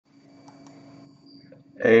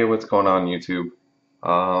Hey, what's going on YouTube?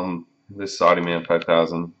 This is AudioMan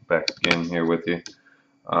 5000 back again here with you.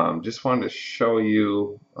 Just wanted to show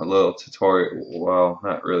you a little tutorial, well,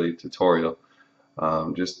 not really tutorial,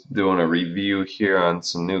 just doing a review here on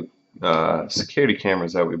some new security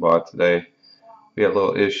cameras that we bought today. We had a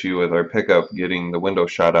little issue with our pickup getting the window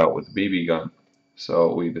shot out with the BB gun,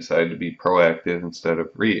 so we decided to be proactive instead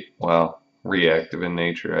of reactive in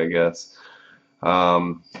nature, I guess.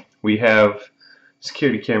 We have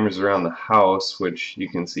security cameras around the house, which you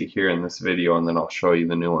can see here in this video, and then I'll show you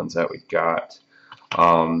the new ones that we got.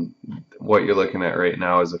 What you're looking at right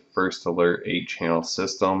now is a First Alert 8-channel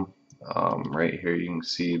system. Right here you can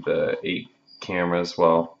see the 8 cameras,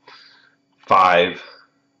 well, 5,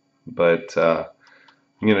 but I'm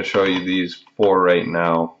going to show you these 4 right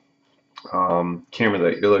now. Camera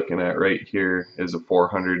that you're looking at right here is a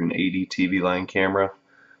 480 TV line camera.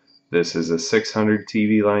 This is a 600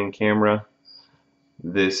 TV line camera.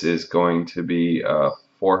 This is going to be a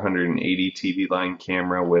 480 TV line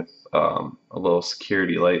camera with a little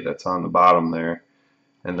security light that's on the bottom there.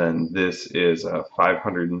 And then this is a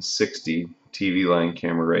 560 TV line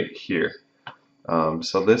camera right here.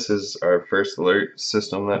 So this is our First Alert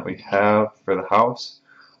system that we have for the house.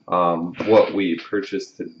 What we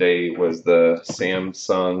purchased today was the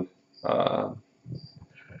Samsung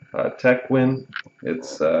TechWin.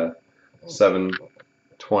 It's a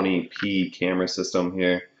 720p camera system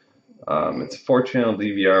here. It's a 4-channel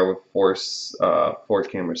DVR with 4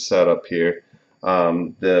 cameras set up here.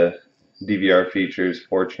 The DVR features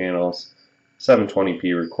 4 channels,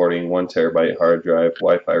 720p recording, 1 terabyte hard drive,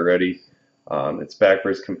 Wi-Fi ready. It's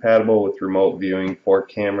backwards compatible with remote viewing, 4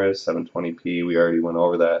 cameras, 720p. We already went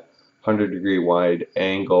over that. 100-degree wide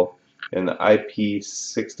angle, and the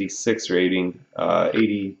IP66 rating,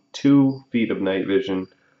 82 feet of night vision,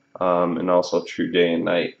 and also true day and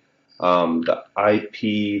night. The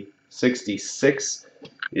IP66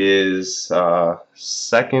 is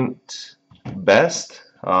second best.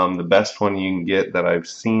 The best one you can get that I've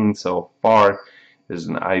seen so far is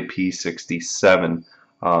an IP67.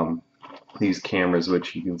 These cameras,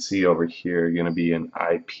 which you can see over here, are going to be an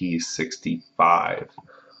IP65.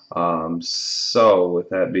 So with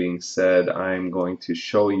that being said, I'm going to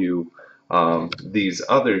show you these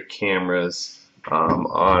other cameras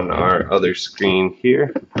on our other screen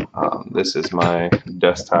here. This is my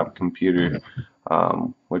desktop computer,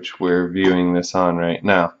 which we're viewing this on right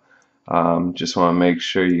now. Just want to make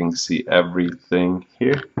sure you can see everything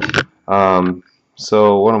here.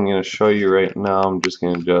 So what I'm going to show you right now, I'm just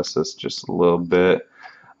going to adjust this just a little bit.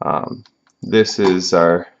 This is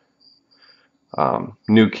our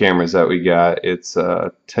new cameras that we got. It's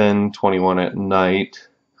 10/21 at night.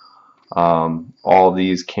 All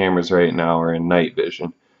these cameras right now are in night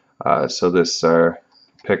vision. So this is our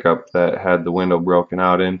pickup that had the window broken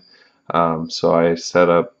out in. So I set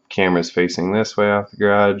up cameras facing this way off the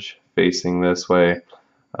garage, facing this way,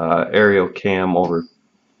 aerial cam over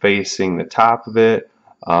facing the top of it,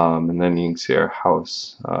 and then you can see our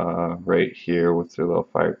house right here with the little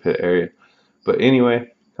fire pit area. But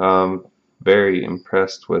anyway, very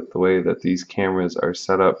impressed with the way that these cameras are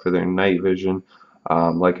set up for their night vision.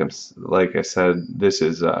 Like I said, this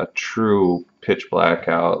is a true pitch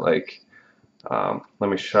blackout. Let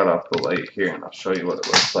me shut off the light here and I'll show you what it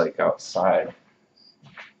looks like outside.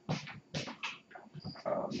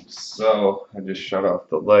 So I just shut off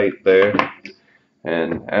the light there,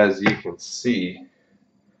 and as you can see,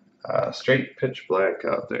 straight pitch black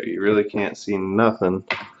out there. You really can't see nothing.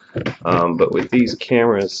 But with these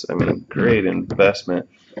cameras, I mean, great investment.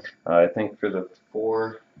 I think for the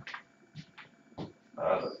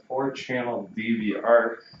 4-channel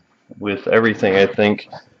DVR with everything, I think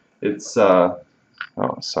it's oh,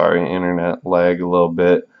 sorry, internet lag a little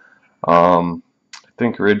bit. I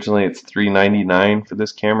think originally it's $399 for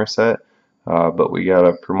this camera set, but we got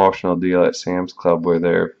a promotional deal at Sam's Club where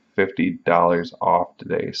they're $50 off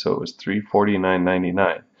today, so it was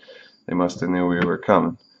 $349.99. They must have knew we were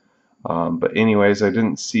coming. But anyways, I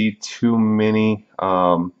didn't see too many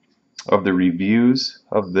of the reviews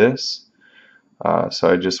of this, so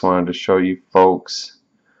I just wanted to show you folks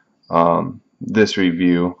this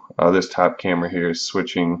review. This top camera here is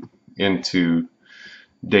switching into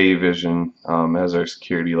day vision as our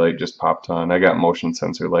security light just popped on. I got motion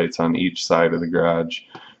sensor lights on each side of the garage.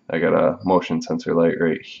 I got a motion sensor light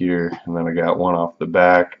right here, and then I got one off the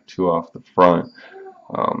back, 2 off the front.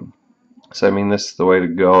 So I mean, this is the way to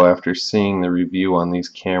go after seeing the review on these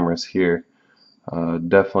cameras here.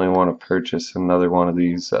 Definitely want to purchase another one of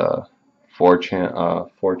these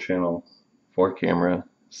 4-camera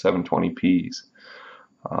 720p's.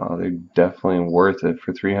 They're definitely worth it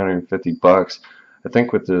for $350. I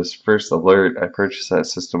think with this First Alert, I purchased that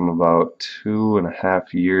system about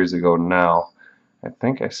 2.5 years ago now. I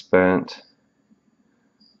think I spent,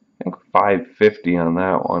 I think $550 on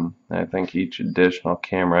that one. I think each additional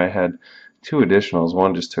camera, I had two additionals.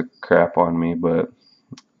 One just took crap on me, but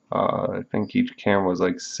I think each camera was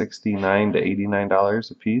like $69 to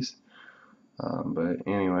 $89 a piece. But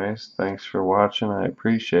anyways, thanks for watching. I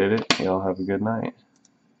appreciate it. Y'all have a good night.